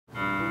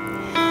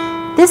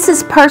This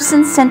is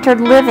Person-Centered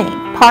Living,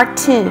 Part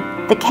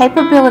 2, the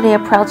Capability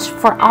Approach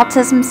for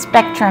Autism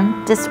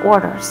Spectrum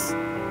Disorders.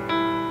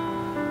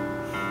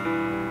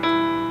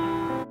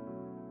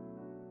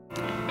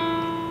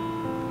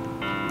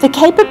 The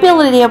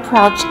Capability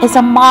Approach is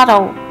a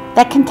model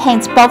that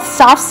contains both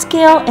soft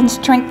skill and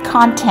strength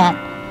content,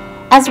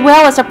 as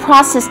well as a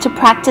process to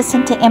practice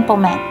and to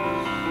implement.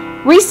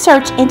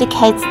 Research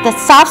indicates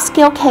that soft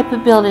skill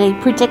capability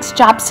predicts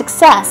job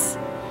success.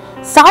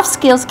 Soft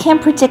skills can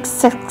predict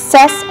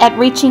success at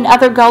reaching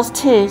other goals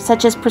too,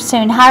 such as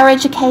pursuing higher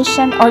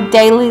education or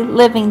daily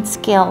living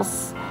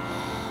skills.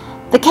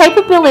 The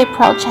Capability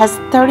Approach has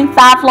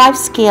 35 life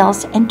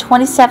skills and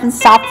 27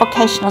 soft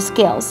vocational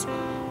skills.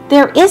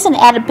 There is an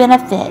added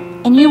benefit,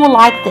 and you will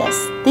like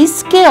this. These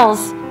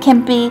skills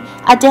can be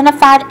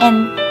identified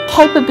and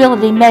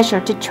capability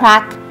measured to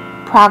track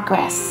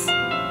progress.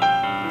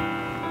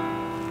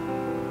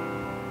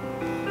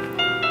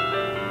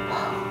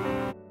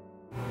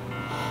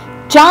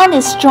 John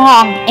is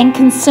strong in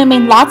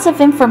consuming lots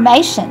of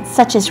information,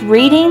 such as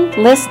reading,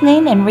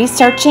 listening, and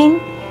researching.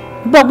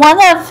 But one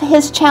of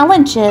his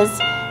challenges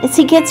is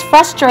he gets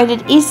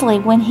frustrated easily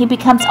when he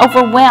becomes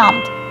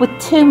overwhelmed with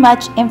too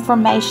much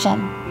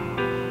information.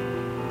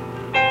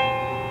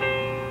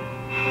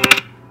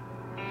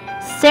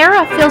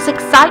 Sarah feels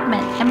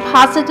excitement and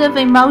positive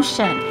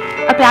emotion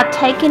about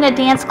taking a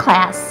dance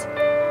class,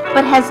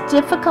 but has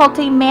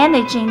difficulty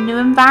managing new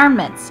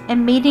environments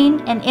and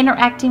meeting and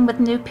interacting with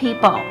new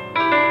people.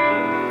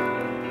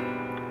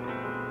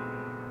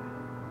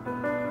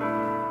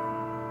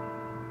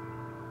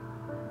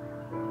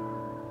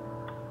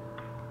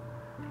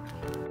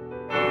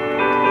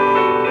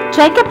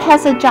 Jacob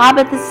has a job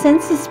at the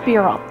Census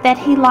Bureau that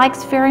he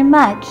likes very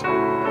much,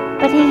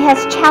 but he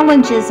has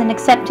challenges in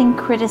accepting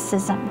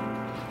criticism.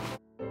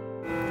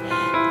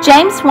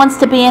 James wants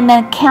to be an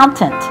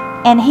accountant,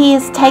 and he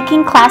is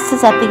taking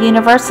classes at the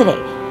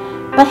university,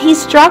 but he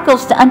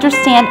struggles to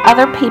understand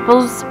other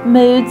people's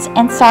moods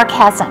and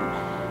sarcasm.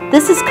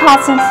 This is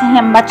causing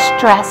him much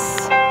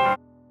stress.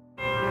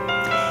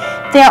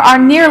 There are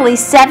nearly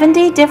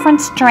 70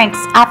 different strengths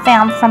I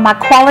found from my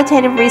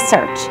qualitative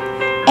research,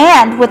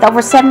 and with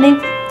over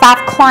 75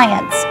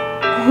 clients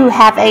who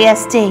have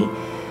ASD.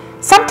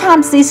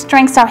 Sometimes these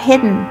strengths are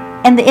hidden,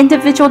 and the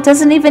individual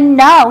doesn't even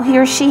know he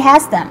or she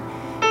has them.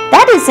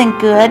 That isn't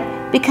good,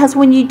 because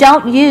when you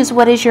don't use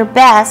what is your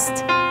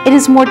best, it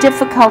is more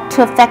difficult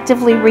to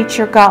effectively reach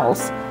your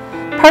goals.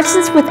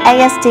 Persons with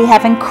ASD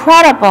have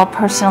incredible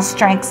personal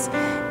strengths,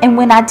 and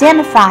when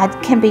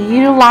identified, can be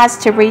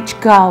utilized to reach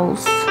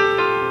goals.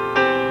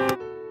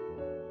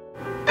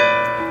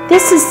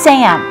 This is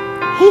Sam.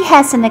 He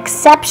has an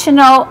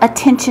exceptional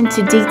attention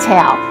to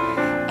detail,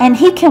 and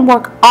he can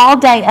work all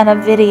day on a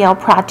video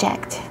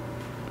project.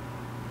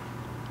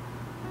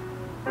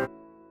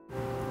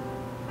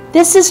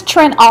 This is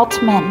Trent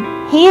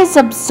Altman. He is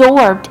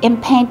absorbed in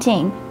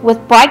painting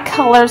with bright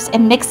colors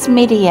and mixed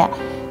media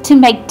to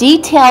make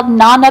detailed,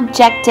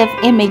 non-objective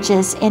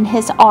images in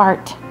his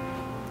art.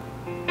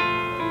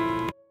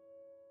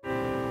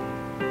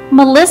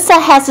 Melissa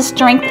has a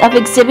strength of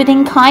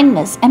exhibiting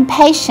kindness and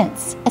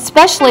patience,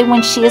 especially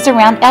when she is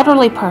around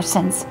elderly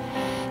persons.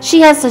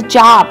 She has a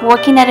job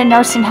working at a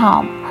nursing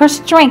home. Her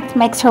strength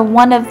makes her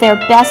one of their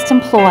best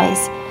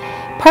employees.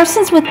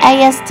 Persons with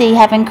ASD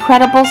have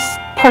incredible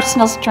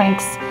personal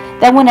strengths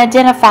that, when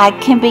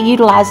identified, can be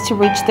utilized to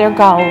reach their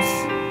goals.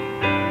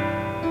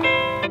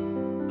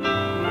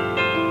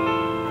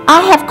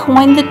 I have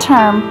coined the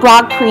term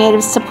broad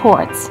creative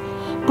supports.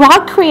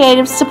 Broad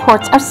creative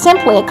supports are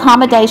simply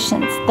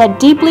accommodations that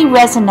deeply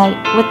resonate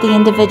with the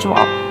individual.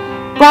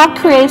 Broad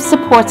creative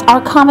supports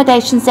are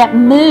accommodations that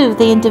move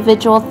the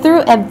individual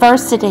through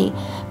adversity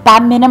by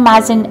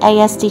minimizing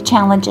ASD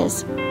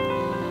challenges.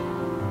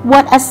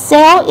 What a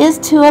sail is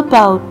to a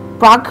boat,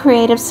 broad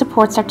creative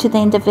supports are to the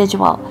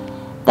individual.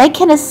 They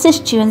can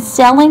assist you in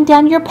sailing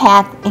down your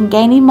path and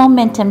gaining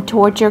momentum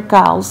toward your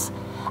goals.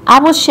 I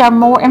will share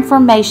more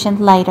information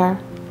later.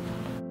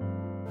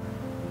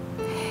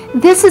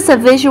 This is a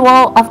visual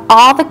of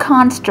all the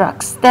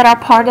constructs that are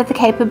part of the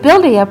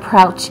Capability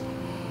Approach.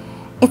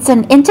 It's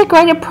an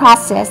integrated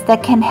process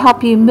that can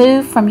help you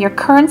move from your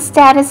current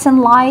status in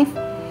life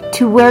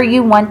to where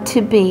you want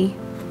to be.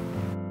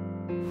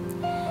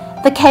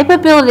 The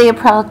Capability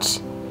Approach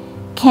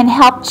can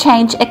help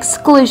change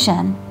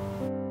exclusion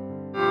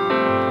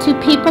to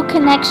people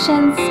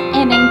connections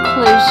and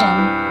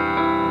inclusion.